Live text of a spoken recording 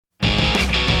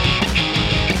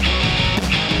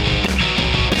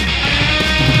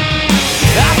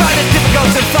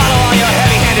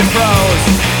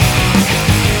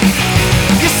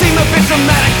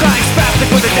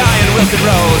the dying wilted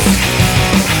rose.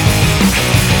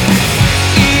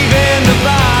 Even the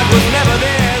flag was never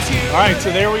theirs. All right,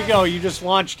 so there we go. You just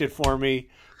launched it for me.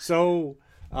 So,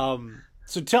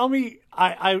 so tell me,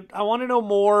 I want to know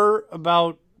more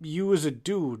about you as a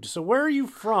dude. So where are you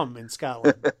from in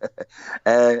Scotland?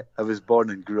 I was born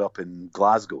and grew up in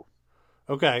Glasgow.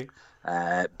 Okay.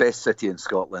 Best city in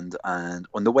Scotland and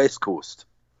on the west coast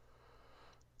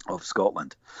of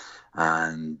Scotland.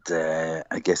 And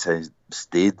I guess I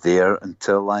stayed there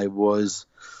until I was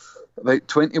about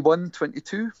 21,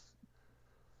 22.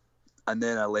 And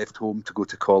then I left home to go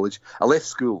to college. I left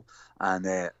school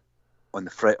and on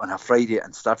a Friday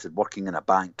and started working in a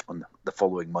bank on the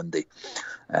following Monday.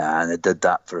 And I did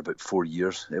that for about 4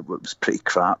 years. It was pretty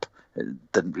crap. I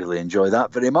didn't really enjoy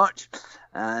that very much.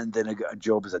 And then I got a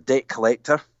job as a debt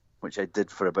collector, which I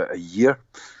did for about a year.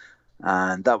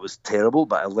 And that was terrible,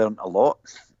 but I learned a lot.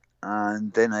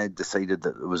 And then I decided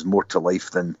that there was more to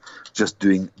life than just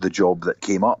doing the job that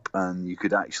came up. And you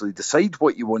could actually decide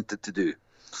what you wanted to do.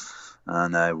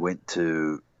 And I went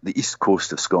to the east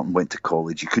coast of Scotland, went to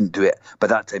college. You couldn't do it. By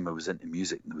that time, I was into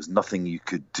music. There was nothing you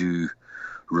could do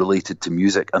related to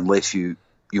music unless you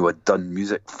had done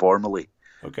music formally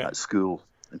at school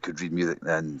and could read music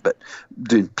then. But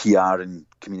doing PR and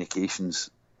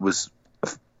communications was,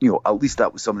 at least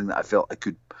that was something that I felt I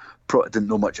could. I didn't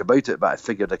know much about it, but I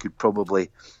figured I could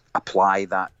probably apply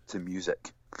that to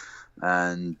music.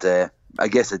 And I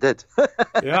guess I did.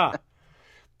 Yeah.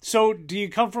 So, do you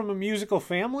come from a musical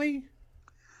family?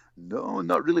 No,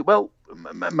 not really. Well,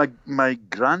 my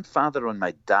grandfather on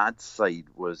my dad's side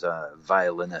was a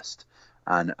violinist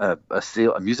and a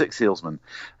music salesman,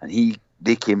 and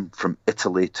they came from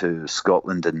Italy to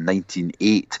Scotland in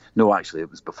 1908. No, actually,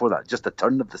 it was before that, just the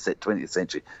turn of the 20th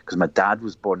century, because my dad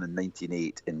was born in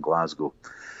 1908 in Glasgow,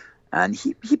 and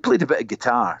he played a bit of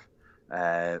guitar.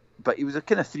 But he was a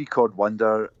kind of three-chord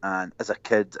wonder, and as a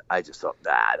kid, I just thought,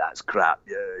 that's crap,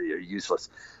 you're useless.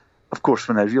 Of course,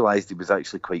 when I realised he was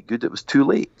actually quite good, it was too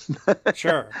late.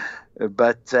 Sure.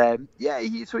 But, so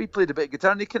he played a bit of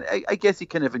guitar, and I guess he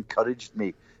kind of encouraged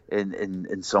me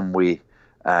in some way,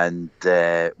 and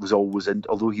was always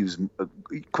although he was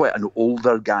quite an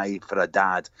older guy for a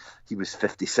dad, he was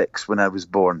 56 when I was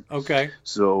born. Okay.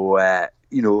 So,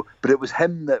 but it was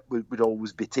him that would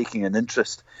always be taking an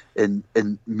interest in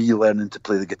me learning to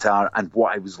play the guitar and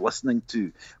what I was listening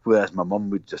to, whereas my mum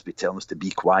would just be telling us to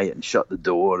be quiet and shut the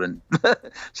door, and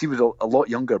she was a lot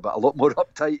younger but a lot more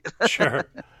uptight. Sure.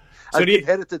 So I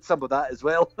inherited some of that as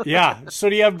well. Yeah. So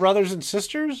do you have brothers and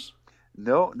sisters?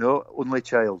 No, only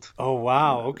child. Oh,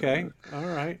 wow. Okay. All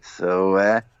right. So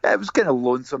it was kind of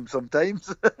lonesome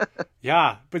sometimes.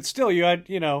 Yeah, but still, you had,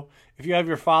 if you have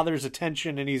your father's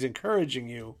attention and he's encouraging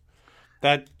you,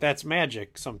 that's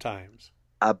magic sometimes.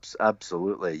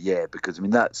 Absolutely, yeah. Because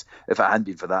that's if it hadn't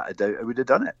been for that, I doubt I would have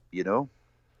done it.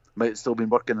 Might have still been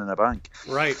working in a bank.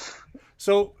 Right.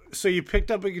 So you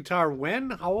picked up a guitar when?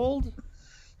 How old?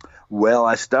 Well,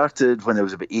 I started when I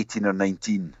was about 18 or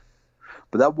 19.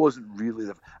 But that wasn't really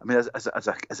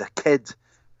as a kid,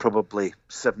 probably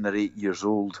 7 or 8 years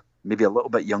old, maybe a little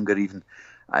bit younger even.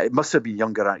 It must have been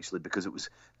younger actually, because it was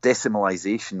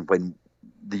decimalisation when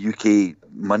the UK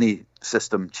money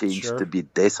system changed to be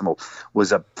decimal.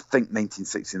 Was I think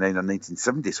 1969 or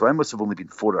 1970. So I must have only been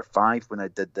 4 or 5 when I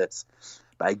did this.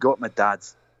 But I got my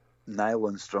dad's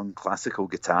nylon-strung classical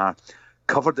guitar,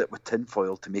 covered it with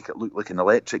tinfoil to make it look like an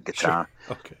electric guitar,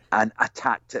 and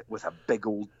attacked it with a big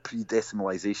old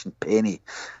pre-decimalisation penny.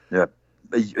 Now,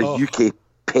 a UK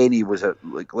penny was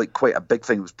like quite a big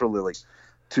thing. It was probably like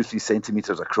 2-3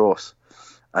 centimetres across,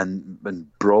 and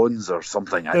bronze or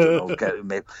something. I don't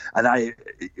know. And I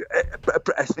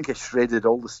think I shredded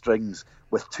all the strings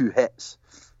with 2 hits.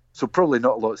 So probably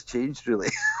not a lot's changed really.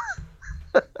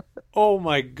 Oh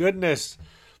my goodness!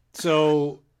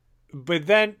 So. But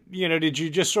then, did you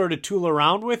just sort of tool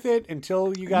around with it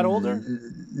until you got older?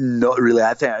 Not really.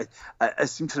 I think I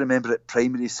seem to remember at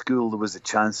primary school there was a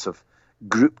chance of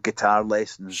group guitar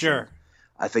lessons. Sure.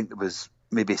 I think there was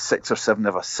maybe 6 or 7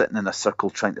 of us sitting in a circle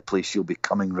trying to play "She'll Be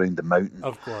Coming Round the Mountain."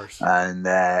 Of course. And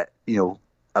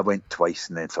I went twice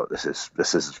and then thought this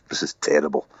is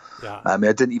terrible. Yeah. I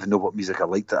didn't even know what music I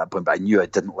liked at that point, but I knew I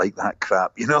didn't like that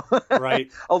crap, Right.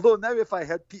 Although now if I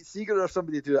heard Pete Seeger or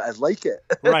somebody do it, I'd like it.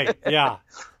 Right, yeah.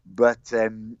 But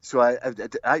so I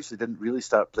actually didn't really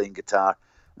start playing guitar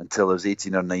until I was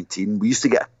 18 or 19. We used to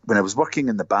get, when I was working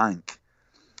in the bank,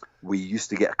 we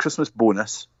used to get a Christmas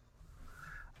bonus,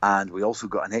 and we also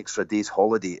got an extra day's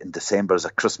holiday in December as a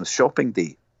Christmas shopping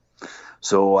day.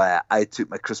 So I took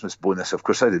my Christmas bonus. Of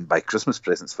course, I didn't buy Christmas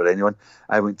presents for anyone.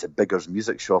 I went to Bigger's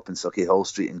Music Shop in Sauchiehall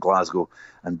Street in Glasgow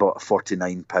and bought a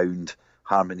 £49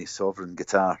 Harmony Sovereign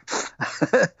guitar,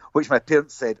 which my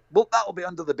parents said, well, that'll be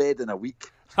under the bed in a week.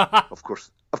 Of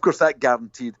course, that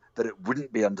guaranteed that it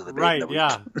wouldn't be under the bed in a week.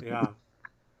 Yeah.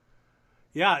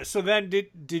 Yeah. So then,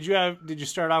 did you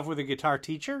start off with a guitar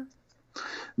teacher?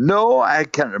 No, I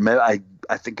can't remember. I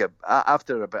think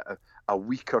after about a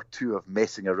week or two of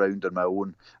messing around on my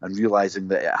own and realizing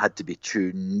that it had to be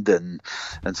tuned and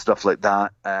stuff like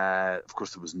that. Of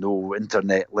course, there was no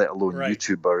internet, let alone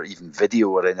YouTube or even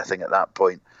video or anything at that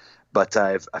point. But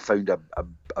I found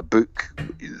a book,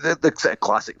 the sort of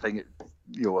classic thing.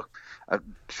 I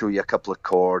show you a couple of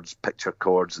chords, picture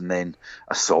chords, and then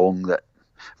a song that.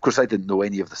 Of course, I didn't know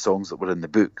any of the songs that were in the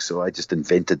book, so I just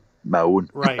invented my own.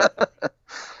 Right.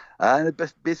 And it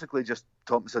basically just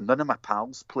taught me. So none of my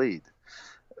pals played,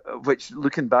 which,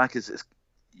 looking back, is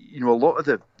a lot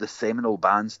of the seminal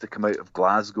bands to come out of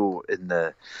Glasgow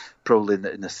probably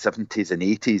in the 70s and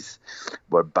 80s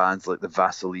were bands like the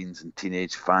Vaselines and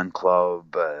Teenage Fan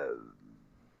Club.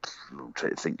 I'm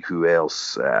trying to think who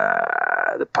else.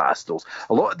 The Pastels.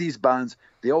 A lot of these bands,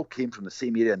 they all came from the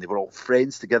same area and they were all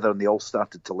friends together and they all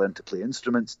started to learn to play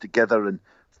instruments together and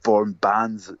form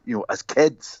bands, as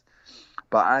kids.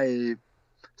 But I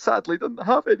sadly didn't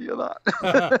have any of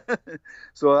that.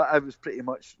 So I was pretty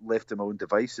much left to my own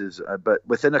devices. But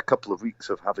within a couple of weeks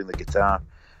of having the guitar,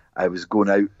 I was going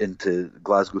out into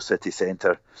Glasgow city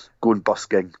centre, going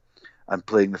busking and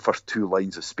playing the first two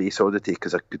lines of Space Oddity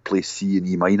because I could play C and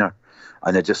E minor.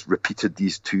 And I just repeated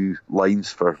these two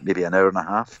lines for maybe an hour and a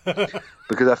half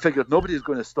because I figured nobody's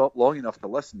going to stop long enough to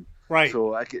listen. Right.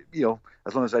 So I could,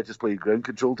 as long as I just played ground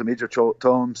control to major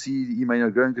tom, C, E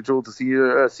minor, ground control to C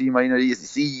minor,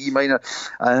 C, E minor.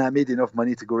 And I made enough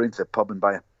money to go around to the pub and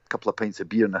buy a couple of pints of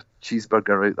beer and a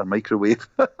cheeseburger out their microwave.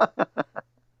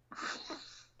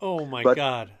 Oh, my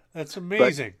God. That's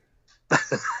amazing.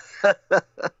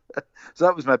 So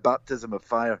that was my baptism of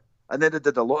fire. And then I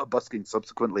did a lot of busking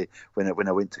subsequently when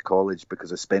I went to college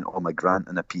because I spent all my grant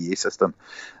in a PA system.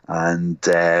 And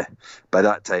by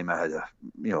that time I had a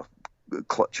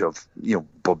clutch of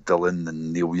Bob Dylan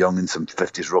and Neil Young and some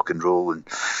 50s rock and roll and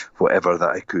whatever that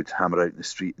I could hammer out in the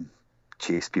street and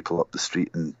chase people up the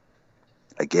street and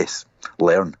I guess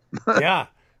learn. Yeah.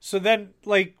 So then,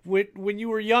 like, when you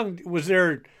were young, was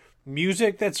there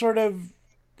music that sort of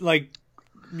like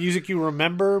music you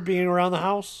remember being around the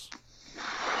house?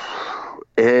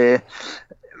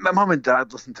 My mum and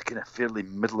dad listened to kind of fairly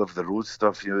middle of the road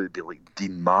stuff. It'd be like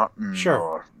Dean Martin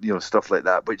or stuff like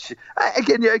that. Which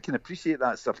I can appreciate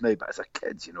that stuff now. But as a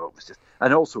kid, it was just,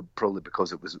 and also probably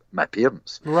because it was my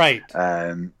parents, right?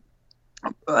 And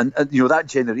that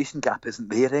generation gap isn't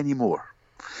there anymore.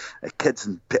 Kids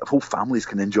and whole families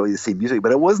can enjoy the same music,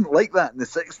 but it wasn't like that in the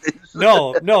 60s.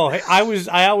 No.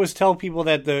 I always tell people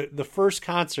that the first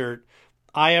concert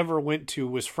I ever went to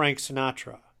was Frank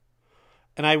Sinatra.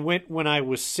 And I went when I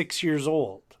was 6 years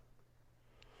old.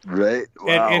 Right.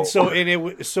 Wow.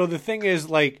 So the thing is,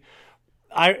 like,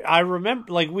 I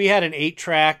remember, like, we had an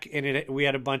 8-track and we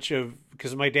had a bunch of,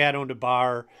 because my dad owned a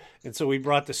bar, and so we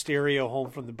brought the stereo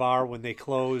home from the bar when they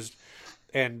closed,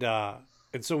 and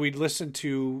so we'd listen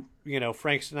to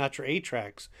Frank Sinatra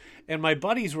 8-tracks, and my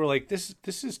buddies were like, "This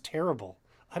is terrible.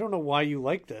 I don't know why you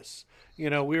like this."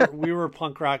 We were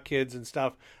punk rock kids and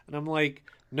stuff, and I'm like,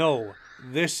 no,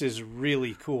 this is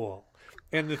really cool.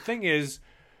 And the thing is,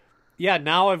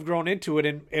 now I've grown into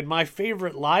it, and my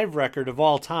favorite live record of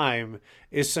all time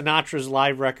is Sinatra's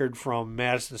live record from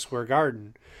Madison Square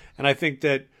Garden. And I think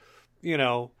that,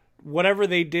 whatever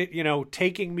they did,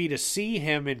 taking me to see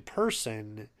him in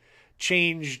person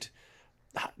changed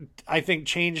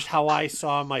how I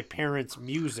saw my parents'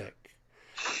 music.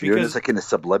 Sure, it's a kind of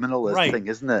subliminal thing,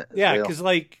 isn't it? Yeah, because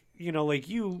they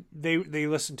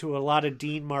listen to a lot of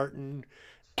Dean Martin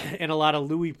and a lot of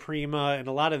Louis Prima and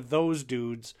a lot of those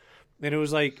dudes, and it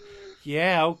was like,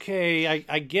 yeah, okay,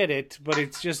 I get it, but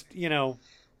it's just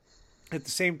at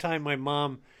the same time my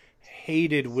mom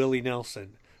hated Willie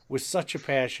Nelson with such a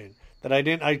passion that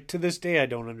I to this day I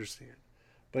don't understand.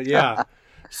 But yeah,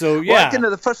 so yeah. Well,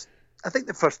 I think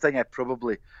the first thing I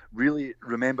probably really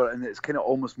remember, and it's kind of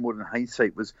almost more in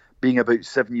hindsight, was being about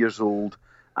 7 years old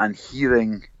and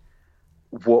hearing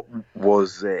what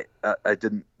was I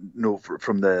didn't know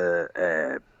from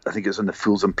the I think it was on the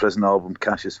Fools in Prison album,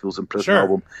 Cash's Fools in Prison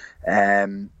album,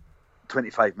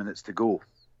 25 Minutes to Go.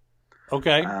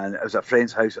 Okay. And I was at a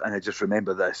friend's house, and I just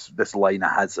remember this line: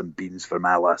 "I had some beans for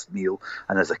my last meal."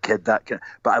 And as a kid,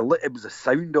 it was the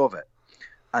sound of it.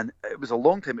 And it was a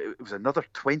long time. It was another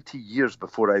 20 years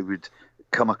before I would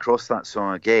come across that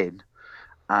song again,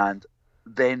 and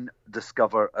then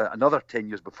discover another 10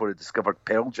 years before I discovered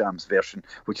Pearl Jam's version,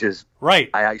 which is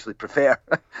Right. I actually prefer.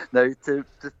 Now, to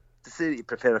say that you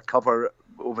prefer a cover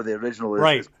over the original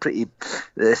Right. is pretty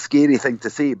scary thing to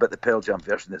say, but the Pearl Jam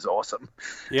version is awesome.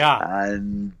 Yeah.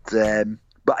 And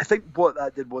but I think what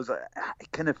that did was I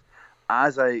kind of,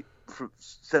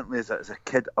 certainly as a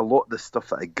kid, a lot of the stuff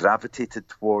that I gravitated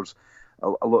towards, a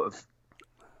lot of,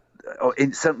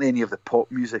 certainly any of the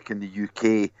pop music in the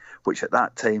UK, which at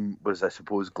that time was, I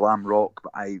suppose, glam rock,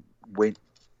 but I went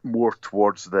more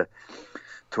towards the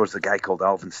guy called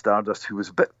Alvin Stardust, who was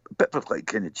a bit of like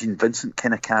kind of Gene Vincent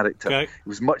kind of character. Okay. It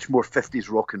was much more 50s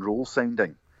rock and roll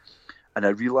sounding. And I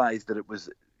realised that it was,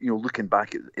 looking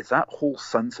back, it's that whole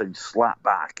Sun sound slap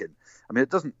back. And I mean,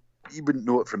 you wouldn't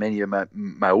know it from any of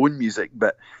my own music,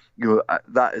 but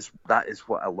that is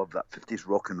what I love, that 50s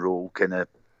rock and roll kind of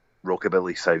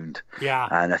rockabilly sound. Yeah.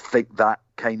 And I think that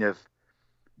kind of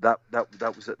that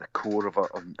was at the core of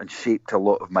and shaped a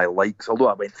lot of my likes. Although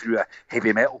I went through a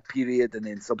heavy metal period, and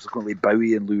then subsequently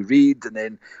Bowie and Lou Reed, and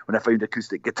then when I found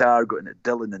acoustic guitar, got into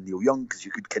Dylan and Neil Young, because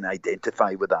you could kind of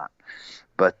identify with that.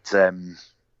 But I've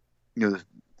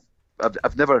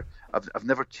never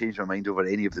changed my mind over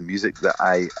any of the music that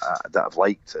I've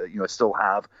liked. I still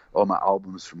have all my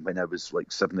albums from when I was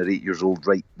like 7 or 8 years old,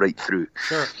 right through.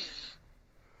 Sure.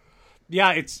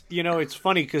 Yeah, it's it's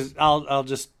funny because I'll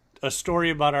just a story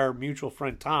about our mutual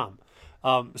friend Tom.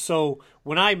 So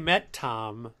when I met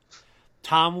Tom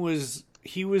was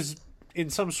in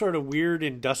some sort of weird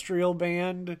industrial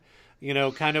band,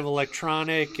 kind of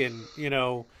electronic, and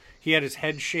he had his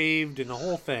head shaved and the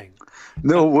whole thing.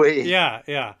 No way.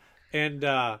 Yeah. And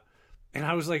I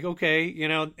was like, okay,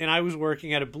 and I was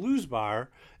working at a blues bar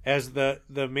as the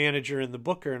manager and the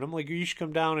booker, and I'm like, you should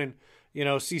come down and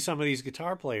see some of these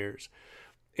guitar players.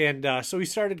 And so he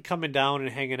started coming down and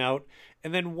hanging out.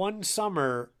 And then one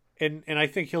summer, and I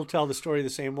think he'll tell the story the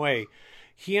same way,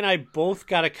 he and I both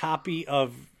got a copy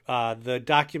of the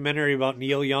documentary about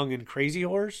Neil Young and Crazy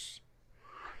Horse.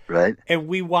 Right. And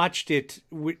we watched it,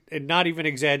 and not even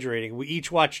exaggerating, we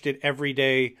each watched it every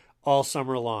day all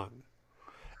summer long.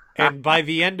 And by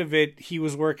the end of it, he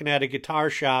was working at a guitar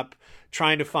shop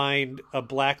trying to find a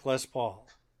black Les Paul.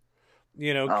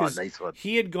 Because nice one.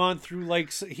 he had gone through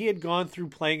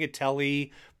playing a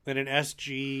Telly, then an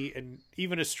SG, and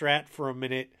even a Strat for a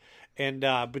minute. And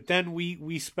but then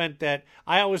we spent that.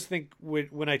 I always think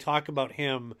when I talk about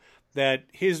him that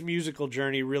his musical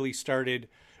journey really started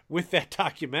with that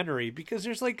documentary, because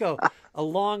there's like a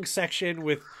long section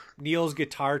with Neil's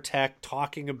guitar tech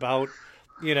talking about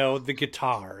the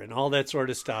guitar and all that sort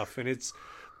of stuff, and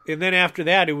then after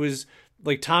that it was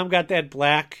like Tom got that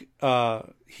black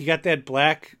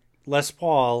Les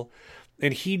Paul,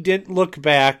 and he didn't look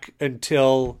back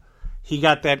until he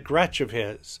got that Gretsch of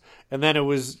his. And then it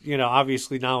was,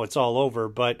 obviously now it's all over.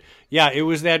 But yeah, it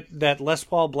was that Les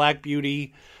Paul Black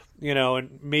Beauty,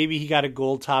 and maybe he got a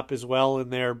gold top as well in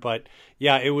there. But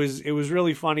yeah, it was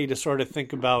really funny to sort of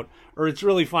think about, or it's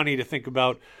really funny to think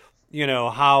about,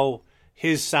 how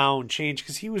his sound changed,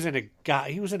 because he was in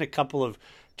a couple of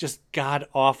just god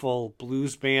awful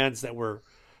blues bands that were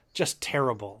just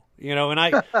terrible, and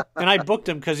I booked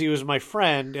him because he was my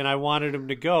friend and I wanted him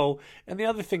to go. And the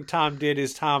other thing Tom did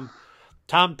is Tom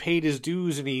paid his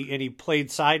dues, and he played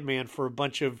sideman for a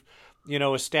bunch of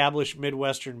established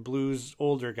Midwestern blues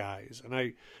older guys, and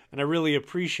I really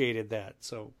appreciated that.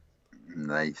 So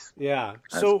nice. Yeah.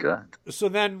 That's good. So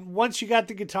then once you got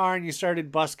the guitar and you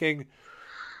started busking,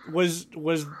 what was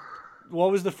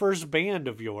the first band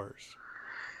of yours?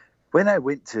 When I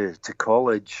went to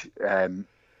college, there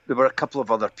were a couple of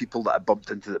other people that I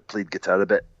bumped into that played guitar a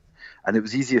bit, and it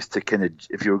was easiest to kind of,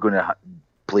 if you were going to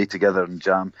play together and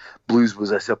jam, blues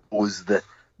was, I suppose, the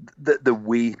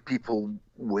way people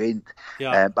went.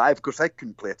 Yeah. But of course I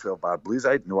couldn't play a 12-bar blues.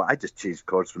 I just changed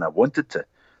chords when I wanted to.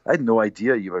 I had no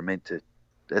idea you were meant to.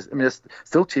 I mean, I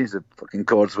still change the fucking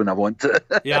chords when I want to.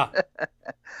 Yeah.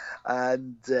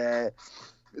 And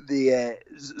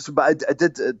but I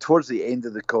did towards the end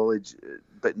of the college,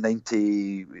 about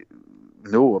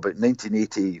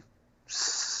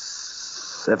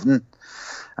 1987.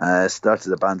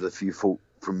 Started a band with a few folk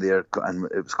from there,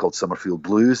 and it was called Summerfield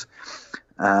Blues.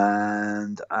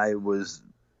 And I was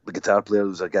the guitar player. There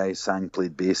was a guy who sang,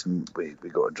 played bass, and we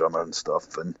got a drummer and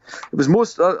stuff. And it was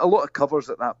a lot of covers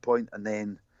at that point, and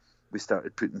then we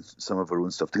started putting some of our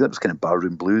own stuff together. It was kind of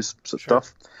barroom blues sort of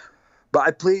stuff. But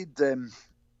I played.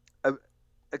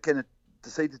 I kind of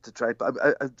decided to try, but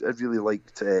I really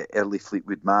liked early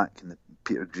Fleetwood Mac and the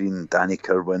Peter Green, Danny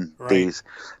Kirwan days.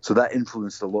 So that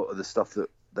influenced a lot of the stuff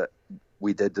that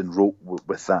we did and wrote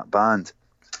with that band.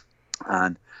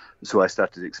 And so I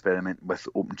started experimenting with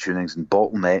open tunings and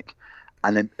bottleneck,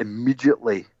 and then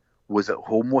immediately was at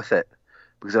home with it,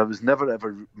 because I was never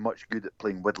ever much good at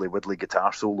playing widdly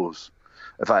guitar solos.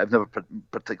 In fact, I've never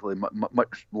particularly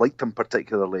much liked them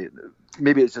particularly.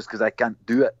 Maybe it's just because I can't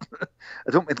do it.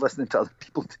 I don't mind listening to other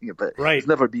people doing it, but Right. it's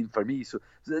never been for me. So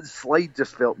the slide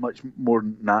just felt much more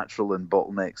natural than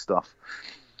bottleneck stuff.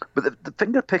 But the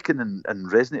finger picking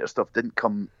and resonator stuff didn't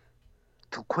come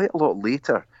till quite a lot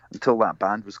later, until that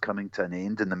band was coming to an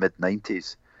end in the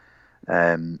mid-90s.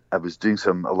 I was doing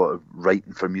a lot of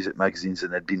writing for music magazines,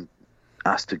 and I'd been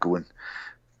asked to go and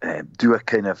do a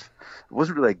kind of, it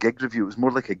wasn't really a gig review, it was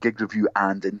more like a gig review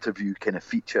and interview kind of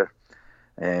feature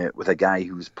with a guy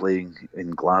who was playing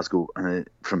in Glasgow,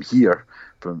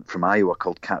 from Iowa,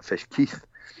 called Catfish Keith.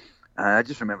 And I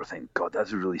just remember thinking, God,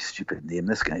 that's a really stupid name.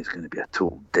 This guy's going to be a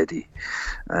total diddy.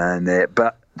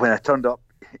 But when I turned up,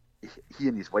 he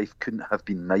and his wife couldn't have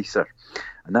been nicer.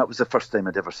 And that was the first time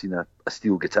I'd ever seen a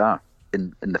steel guitar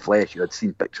in the flesh. You had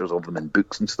seen pictures of them in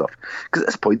books and stuff. Because at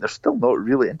this point, they're still not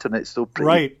really, internet's still pretty.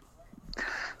 Right.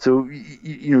 So,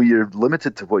 you're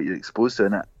limited to what you're exposed to.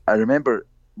 And I remember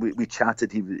we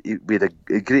chatted. We had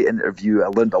a great interview. I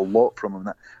learned a lot from him.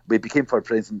 We became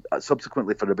friends, and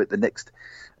subsequently for about the next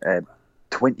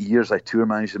 20 years I tour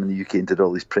managed him in the UK and did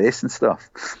all his press and stuff,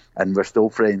 and we're still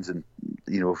friends. And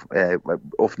I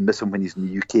often miss him when he's in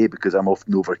the UK because I'm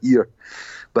often over here,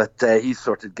 but he's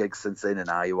sorted gigs since then in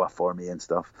Iowa for me and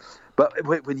stuff. But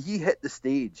when he hit the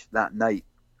stage that night,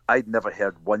 I'd never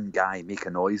heard one guy make a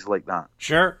noise like that.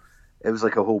 Sure. It was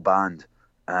like a whole band,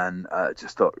 and I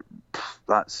just thought,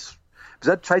 that's,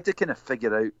 because I'd tried to kind of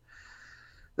figure out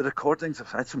the recordings.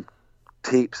 I had some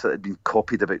tapes that had been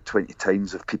copied about 20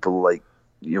 times of people like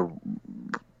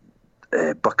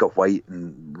Bucket White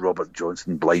and Robert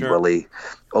Johnson, Blind Sure. Willie,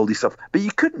 all these stuff. But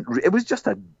you couldn't. It was just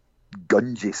a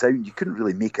gungy sound. You couldn't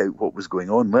really make out what was going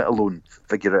on, let alone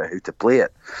figure out how to play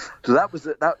it. So that was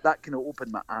that kind of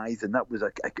opened my eyes, and that was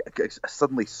I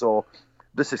suddenly saw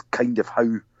this is kind of how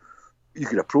you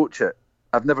could approach it.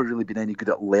 I've never really been any good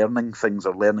at learning things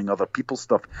or learning other people's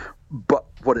stuff, but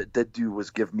what it did do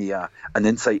was give me an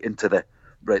insight into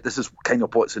this is kind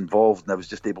of what's involved, and I was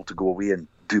just able to go away and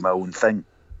do my own thing.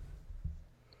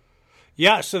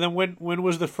 Yeah. So then, when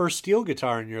was the first steel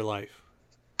guitar in your life?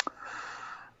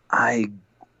 The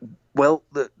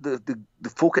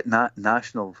folk at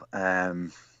National,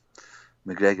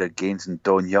 McGregor Gaines and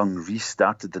Don Young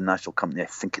restarted the National Company, I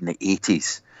think, in the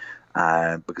 80s,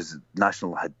 because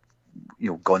National had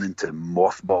gone into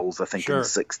mothballs, I think, Sure. in the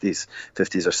 60s,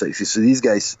 50s or 60s. So these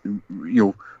guys,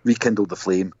 rekindled the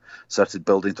flame, started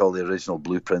building to all the original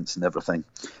blueprints and everything.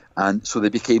 And so they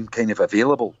became kind of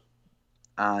available.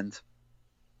 And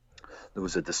there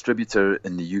was a distributor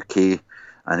in the UK,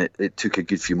 and it took a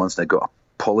good few months, and I got a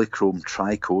polychrome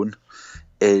tricone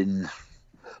in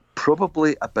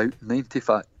probably about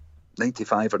 95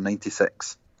 or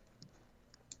 96.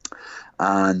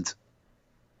 And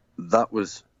that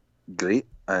was great.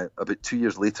 About 2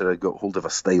 years later, I got hold of a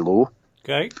stylo.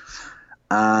 Okay.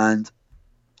 And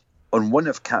on one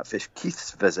of Catfish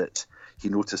Keith's visits, he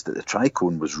noticed that the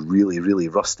tricone was really, really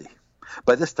rusty.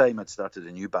 By this time, I'd started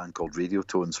a new band called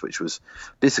Radiotones, which was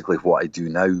basically what I do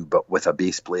now, but with a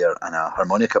bass player and a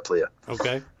harmonica player.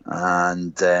 Okay.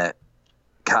 And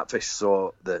Catfish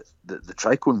saw that the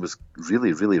tricone was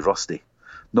really, really rusty.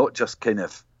 Not just kind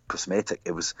of cosmetic.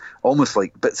 It was almost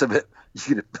like bits of it,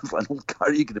 an old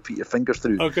car you could have put your fingers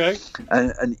through. Okay.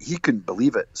 And he couldn't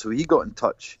believe it. So he got in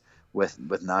touch with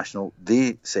National.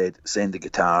 They said, send the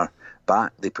guitar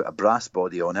back. They put a brass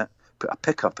body on it, put a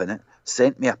pickup in it,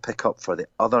 sent me a pickup for the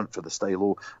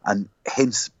stylo, and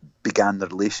hence began the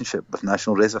relationship with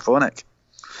National Resophonic.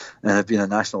 And I've been a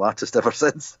National artist ever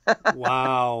since.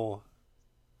 Wow.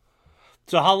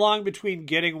 So how long between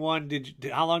getting one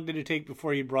how long did it take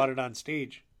before you brought it on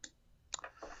stage?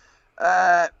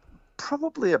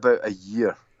 Probably about a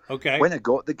year. Okay. When I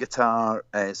got the guitar,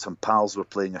 some pals were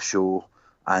playing a show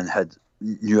and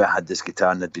knew I had this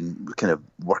guitar, and had been kind of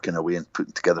working away and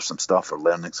putting together some stuff or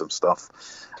learning some stuff,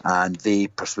 and they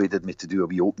persuaded me to do a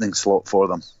wee opening slot for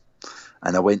them,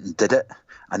 and I went and did it.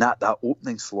 And at that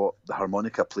opening slot, the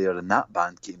harmonica player in that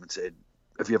band came and said,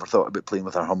 have you ever thought about playing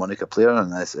with a harmonica player?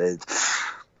 And I said,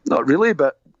 not really,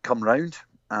 but come round.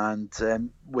 And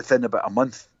within about a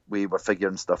month, we were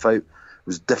figuring stuff out. It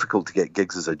was difficult to get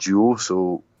gigs as a duo,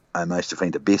 so I managed to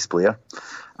find a bass player,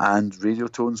 and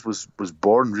Radiotones was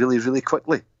born really, really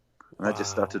quickly. And I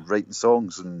just started writing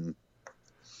songs, and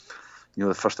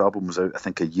the first album was out, I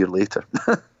think, a year later.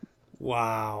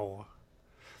 Wow.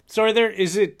 So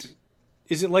is it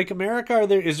is it like America?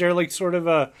 Is there like sort of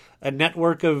a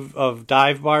network of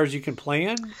dive bars you can play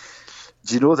in?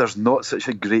 Do you know there's not such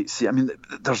a great scene? I mean,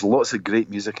 there's lots of great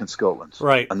music in Scotland,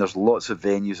 Right? And there's lots of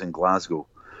venues in Glasgow,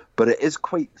 but it is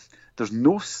quite. There's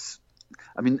no.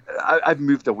 I mean, I've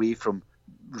moved away from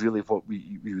really what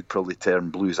we would probably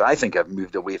term blues. I think I've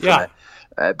moved away from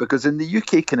it because in the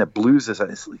UK, kind of blues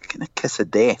it's like kind of kiss of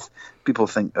death. People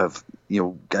think of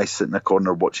guys sitting in a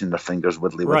corner watching their fingers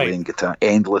widdly and guitar,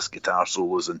 endless guitar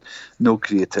solos and no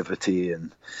creativity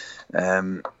and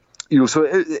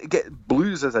so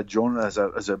blues as a genre as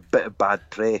a bit of bad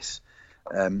press.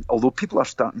 Although people are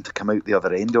starting to come out the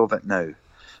other end of it now,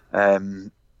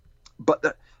 but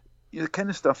the kind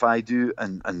of stuff I do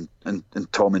and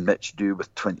Tom and Mitch do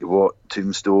with 20 Watt,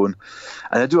 Tombstone,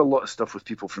 and I do a lot of stuff with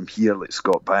people from here like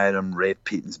Scott Byram, Rev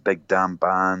Payton's Big Damn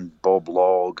Band, Bob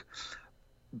Log,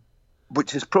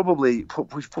 which is probably,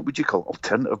 what would you call it,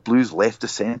 alternative blues, left to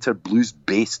centre,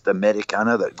 blues-based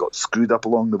Americana that got screwed up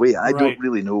along the way. I don't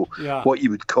really know what you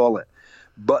would call it.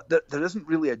 But there isn't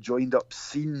really a joined-up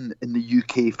scene in the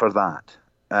UK for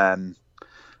that.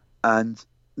 And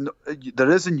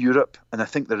there is in Europe, and I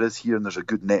think there is here, and there's a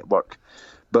good network.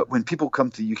 But when people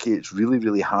come to the UK, it's really,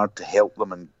 really hard to help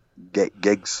them and get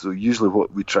gigs. So usually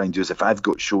what we try and do is if I've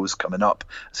got shows coming up,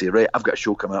 I say, right, I've got a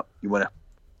show coming up. You want to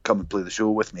come and play the show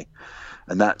with me?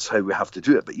 And that's how we have to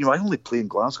do it. But, I only play in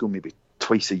Glasgow maybe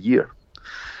twice a year.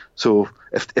 So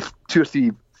if 2 or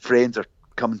 3 friends are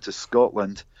coming to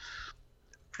Scotland,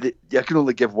 I can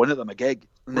only give one of them a gig.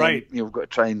 And then, we've got to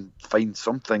try and find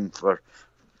something for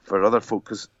other folk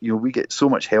because we get so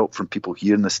much help from people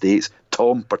here in the States.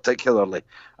 Tom particularly.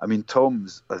 I mean,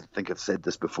 Tom's, I think I've said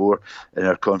this before in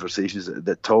our conversations,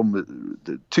 that Tom,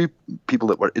 the 2 people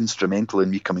that were instrumental in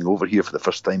me coming over here for the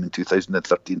first time in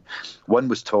 2013, one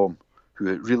was Tom,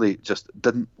 who really just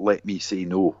didn't let me say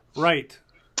no. Right.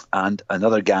 And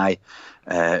another guy,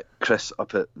 Chris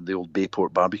up at the old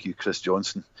Bayport Barbecue, Chris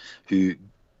Johnson, who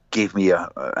gave me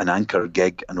an anchor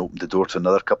gig and opened the door to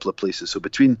another couple of places. So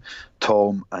between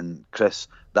Tom and Chris,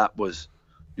 that was,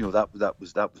 that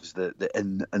was the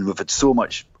in, and we've had so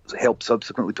much help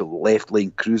subsequently to Left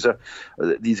Lane Cruiser.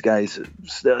 These guys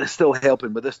still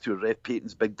helping with this tour. Rev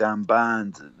Payton's Big Damn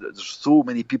Band. There's so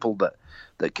many people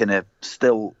that kind of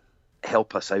still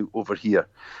help us out over here,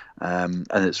 and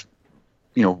it's.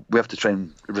 We have to try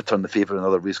and return the favour in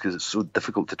other ways because it's so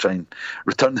difficult to try and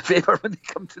return the favour when they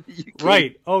come to the UK.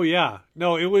 Right. Oh, yeah.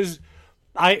 No, it was...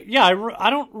 I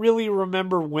don't really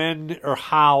remember when or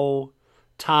how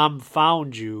Tom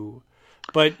found you,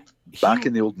 but... Back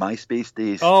in the old MySpace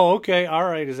days. Oh, okay. All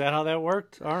right. Is that how that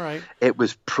worked? All right. It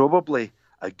was probably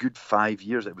a good 5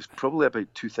 years. It was probably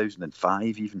about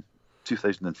 2005 even.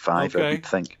 2005, okay. I would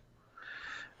think.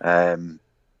 And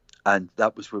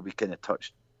that was where we kind of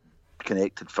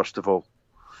connected first of all,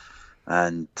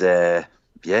 and so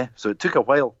it took a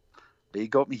while, but he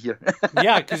got me here.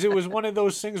 Yeah, because it was one of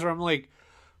those things where I'm like,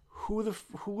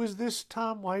 who is this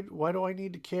Tom? Why do I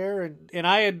need to care? And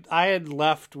I had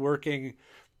left working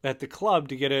at the club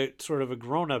to get a sort of a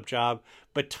grown-up job,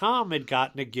 but Tom had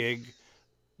gotten a gig,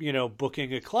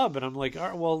 booking a club, and I'm like, all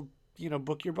right, well,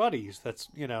 book your buddies. That's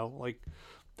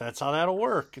that's how that'll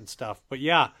work and stuff. But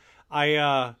yeah,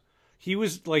 He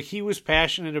was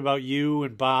passionate about you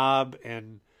and Bob,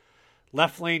 and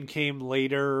Left Lane came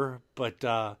later,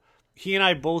 but he and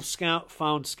I both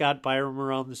found Scott Byram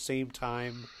around the same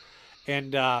time,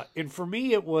 and for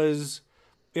me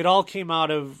it all came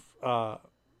out of a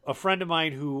friend of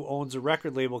mine who owns a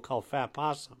record label called Fat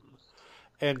Possum,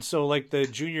 and so like the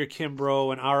Junior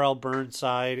Kimbrough and R.L.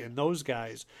 Burnside and those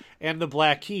guys and the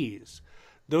Black Keys,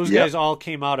 those guys all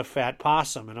came out of Fat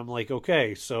Possum, and I'm like,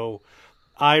 okay, so.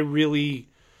 I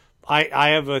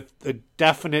have a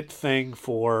definite thing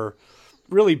for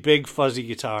really big fuzzy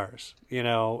guitars, and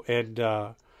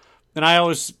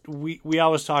we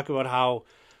always talk about how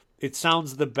it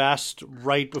sounds the best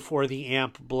right before the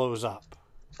amp blows up,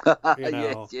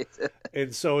 Yes.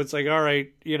 And so it's like, all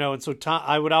right, and so Tom,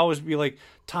 I would always be like,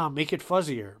 Tom, make it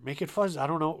fuzzier, make it fuzzy. I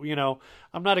don't know,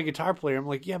 I'm not a guitar player. I'm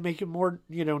like, yeah, make it more,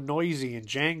 noisy and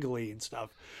jangly and stuff.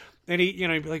 And he'd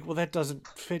be like, well, that doesn't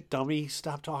fit, dummy.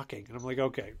 Stop talking. And I'm like,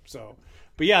 okay. So,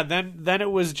 but yeah, then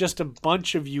it was just a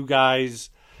bunch of you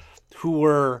guys who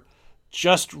were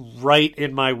just right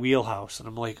in my wheelhouse. And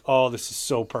I'm like, oh, this is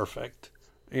so perfect.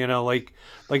 Like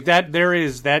that, there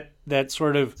is that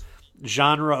sort of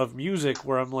genre of music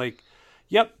where I'm like,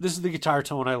 yep, this is the guitar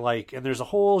tone I like. And there's a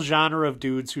whole genre of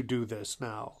dudes who do this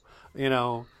now,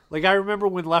 like I remember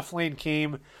when Left Lane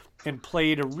came and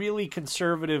played a really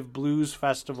conservative blues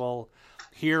festival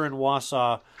here in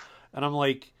Wausau. And I'm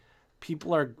like,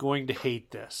 people are going to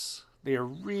hate this. They are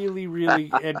really,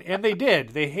 really, and they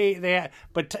did.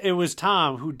 But it was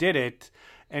Tom who did it,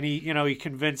 and he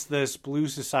convinced this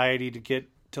blues society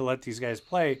to let these guys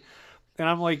play. And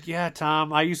I'm like, yeah,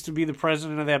 Tom, I used to be the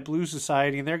president of that blues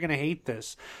society, and they're going to hate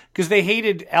this because they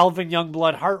hated Alvin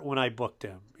Youngblood Hart when I booked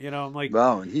him. I'm like,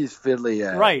 well, he's fairly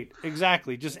right,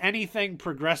 exactly. Just anything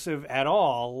progressive at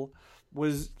all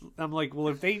I'm like, well,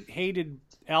 if they hated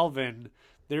Alvin,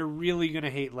 they're really going to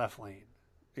hate Left Lane,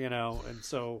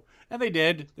 and they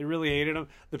did. They really hated him.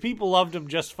 The people loved him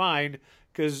just fine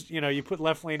because you put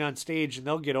Left Lane on stage and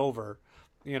they'll get over,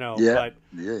 Yeah. But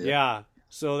yeah.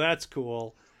 So that's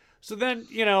cool. So then,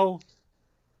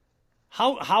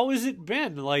 how has it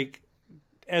been like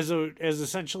as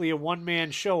essentially a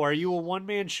one-man show? Are you a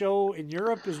one-man show in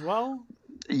Europe as well?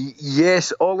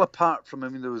 Yes, all apart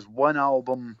from, there was one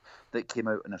album that came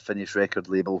out on a Finnish record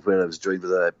label where I was joined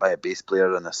by a bass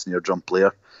player and a snare drum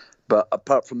player. But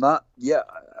apart from that, yeah,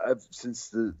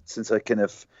 since I kind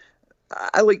of,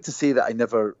 I like to say that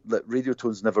that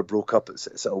Radiotones never broke up.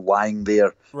 It's sort of lying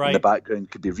there in the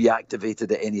background, could be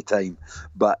reactivated at any time.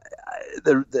 But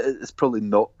it's probably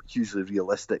not hugely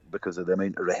realistic because of the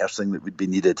amount of rehearsing that would be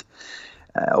needed.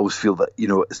 I always feel that,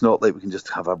 it's not like we can just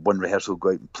have one rehearsal,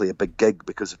 go out and play a big gig,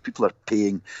 because if people are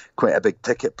paying quite a big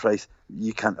ticket price,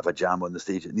 you can't have a jam on the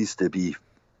stage. You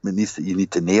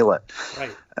need to nail it.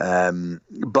 Right.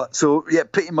 But so, yeah,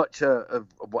 pretty much a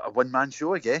one-man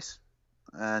show, I guess.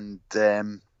 And,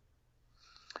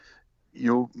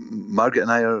 Margaret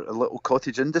and I are a little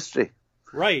cottage industry.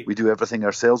 Right. We do everything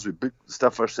ourselves. We book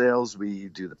stuff ourselves. We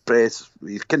do the press.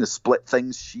 We kind of split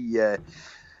things.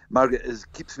 Margaret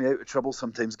keeps me out of trouble,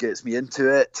 sometimes gets me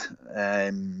into it.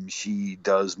 She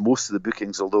does most of the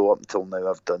bookings, although up until now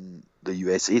I've done the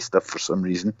USA stuff for some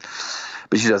reason.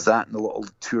 But she does that and a little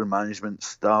tour management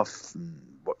stuff, and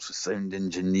works with sound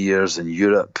engineers in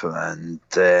Europe and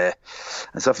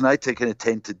stuff. And I kind of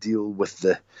tend to deal with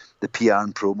the PR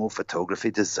and promo,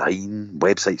 photography, design,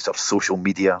 website stuff, social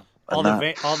media. All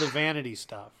the vanity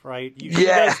stuff, right?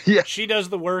 She does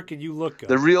the work and you look good.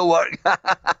 The real work.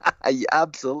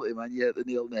 Absolutely, man. Yeah, the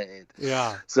nail in the head.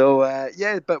 Yeah. So,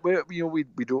 but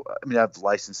we don't, I've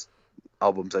licensed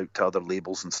albums out to other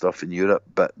labels and stuff in Europe,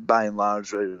 but by and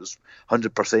large, it was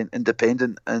 100%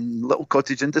 independent and little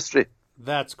cottage industry.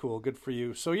 That's cool. Good for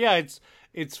you. So yeah,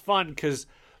 it's fun because,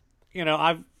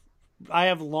 I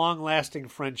have long-lasting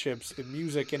friendships in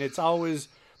music, and it's always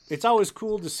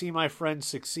cool to see my friends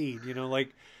succeed.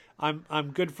 Like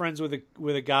I'm good friends with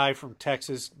a guy from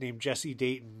Texas named Jesse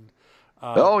Dayton.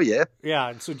 Oh yeah. Yeah,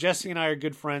 and so Jesse and I are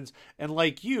good friends, and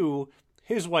like you,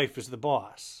 his wife is the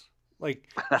boss. Like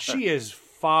she is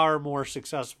far more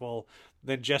successful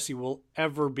than Jesse will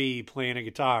ever be playing a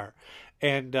guitar.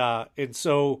 And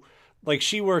so like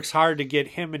she works hard to get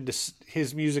him into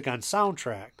his music on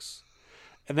soundtracks.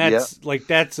 And that's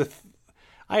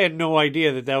I had no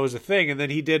idea that was a thing. And then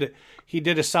he did a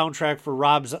soundtrack for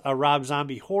a Rob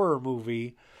Zombie horror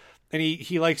movie, and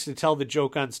he likes to tell the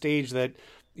joke on stage that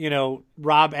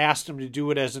Rob asked him to do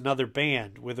it as another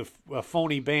band with a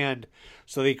phony band,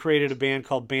 so they created a band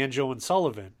called Banjo and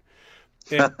Sullivan,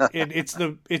 and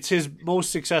it's his most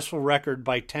successful record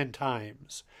by 10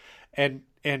 times, and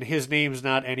his name's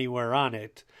not anywhere on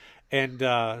it. And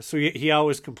so he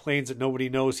always complains that nobody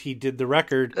knows he did the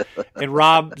record. And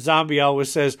Rob Zombie always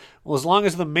says, well, as long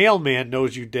as the mailman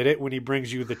knows you did it when he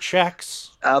brings you the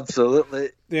checks. Absolutely.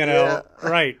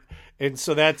 Right. And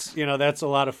so that's a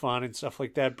lot of fun and stuff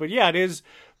like that. But yeah,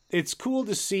 it's cool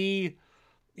to see,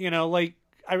 like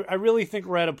I really think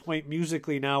we're at a point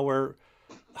musically now where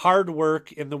hard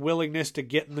work and the willingness to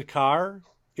get in the car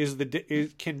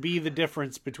can be the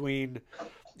difference between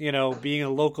being a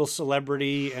local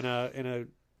celebrity and a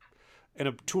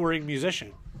touring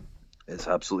musician. It's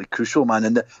absolutely crucial, man.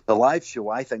 And the live show,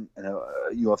 I think,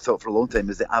 I've thought for a long time,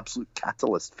 is the absolute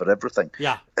catalyst for everything.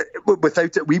 Yeah.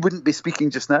 Without it, we wouldn't be speaking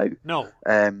just now. No.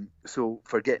 So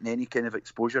for getting any kind of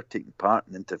exposure, taking part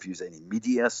in interviews, any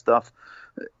media stuff,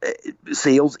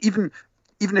 sales, even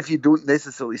if you don't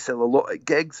necessarily sell a lot at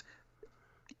gigs,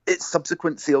 it's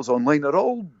subsequent sales online are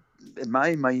all, in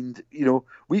my mind,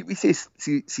 we see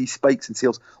spikes in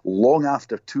sales long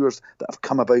after tours that have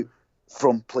come about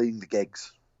from playing the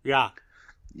gigs. Yeah.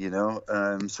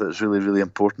 So it's really, really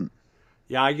important.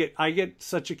 Yeah, I get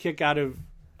such a kick out of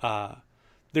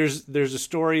there's a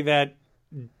story that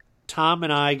Tom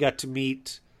and I got to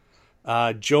meet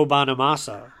Joe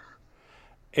Bonamassa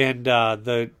and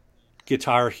the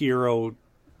Guitar Hero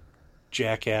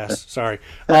jackass. Sorry.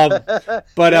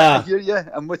 But I hear you.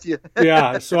 I'm with you.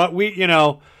 Yeah, so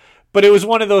but it was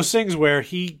one of those things where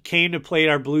he came to play at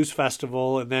our blues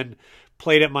festival and then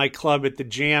played at my club at the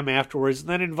Jam afterwards, and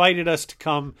then invited us to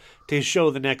come to his show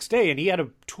the next day. And he had a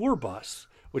tour bus,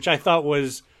 which I thought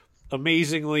was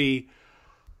amazingly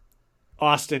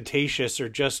ostentatious, or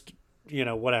just,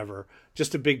 whatever,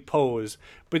 just a big pose.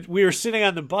 But we were sitting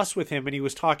on the bus with him, and he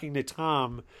was talking to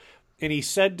Tom, and he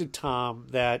said to Tom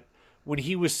that when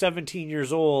he was 17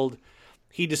 years old,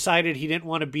 he decided he didn't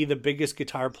want to be the biggest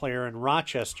guitar player in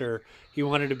Rochester. He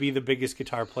wanted to be the biggest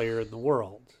guitar player in the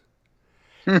world.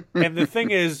 And the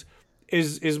thing is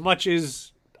as much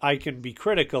as I can be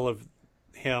critical of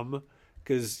him,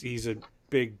 because he's a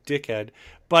big dickhead,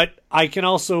 but I can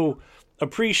also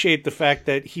appreciate the fact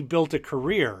that he built a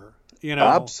career,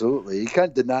 Absolutely. You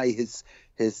can't deny his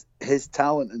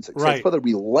talent and success, Right. whether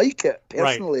we like it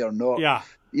personally or not. Yeah.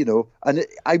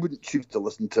 I wouldn't choose to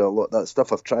listen to a lot of that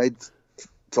stuff. I've tried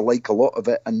to like a lot of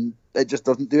it, and it just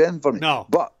doesn't do anything for me. No.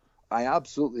 But I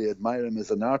absolutely admire him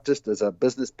as an artist, as a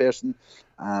business person,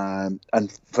 and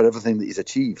for everything that he's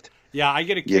achieved. Yeah, I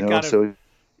get a kick out of So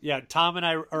Tom and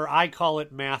I call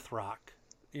it math rock,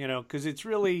 because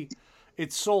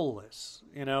it's soulless,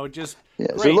 just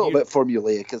it's great. a little bit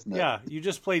formulaic, isn't it? Yeah, you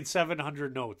just played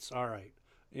 700 notes. All right,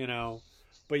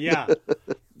 but yeah,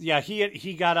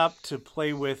 he got up to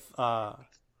play with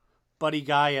Buddy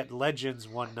Guy at Legends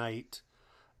one night,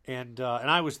 and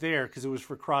I was there because it was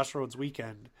for Crossroads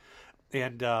weekend,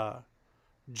 and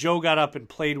Joe got up and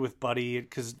played with Buddy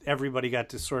because everybody got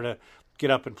to sort of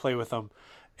get up and play with him.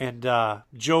 And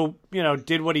Joe,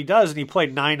 did what he does, and he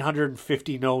played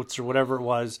 950 notes or whatever it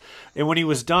was. And when he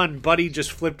was done, Buddy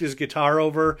just flipped his guitar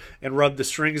over and rubbed the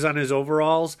strings on his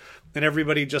overalls, and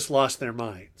everybody just lost their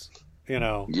minds,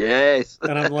 Yes.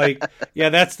 And I'm like, yeah,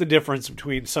 that's the difference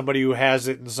between somebody who has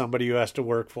it and somebody who has to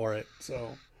work for it.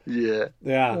 So Yeah.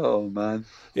 yeah, Oh, man.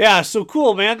 yeah. So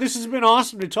cool, man. This has been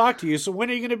awesome to talk to you. So when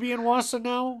are you going to be in Wausau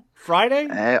now? Friday?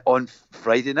 On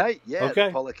Friday night, Okay.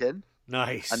 at Pollock Inn.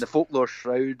 Nice. And the Folklore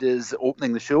Shroud is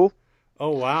opening the show.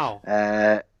 Oh wow.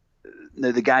 Now,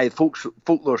 the guy,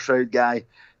 Folklore Shroud guy,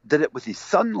 did it with his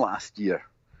son last year.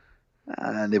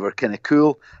 And they were kind of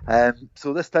cool.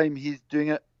 So this time he's doing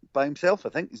it by himself, I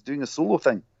think. He's doing a solo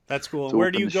thing. That's cool. to Where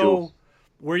do open you the go? show.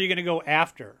 Where are you going to go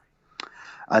after?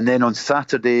 And then on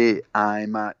Saturday,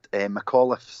 I'm at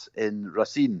McAuliffe's in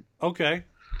Racine. Okay.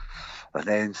 And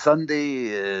then Sunday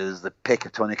is the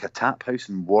Pecatonica Tap House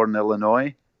in Warren,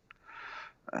 Illinois.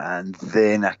 And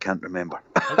then I can't remember.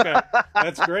 Okay.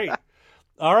 That's great.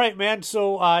 All right, man.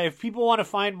 So if people want to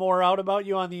find more out about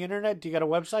you on the internet, do you got a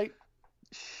website?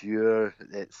 Sure,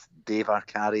 it's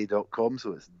davearcari.com.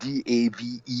 So it's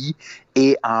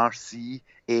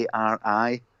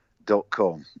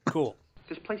DAVEARCARI.com. Cool.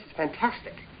 This place is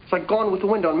fantastic. It's like Gone with the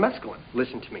Wind on mescaline.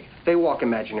 Listen to me. They walk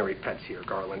imaginary pets here,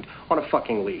 Garland, on a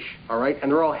fucking leash, all right?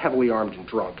 And they're all heavily armed and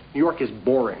drunk. New York is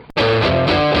boring.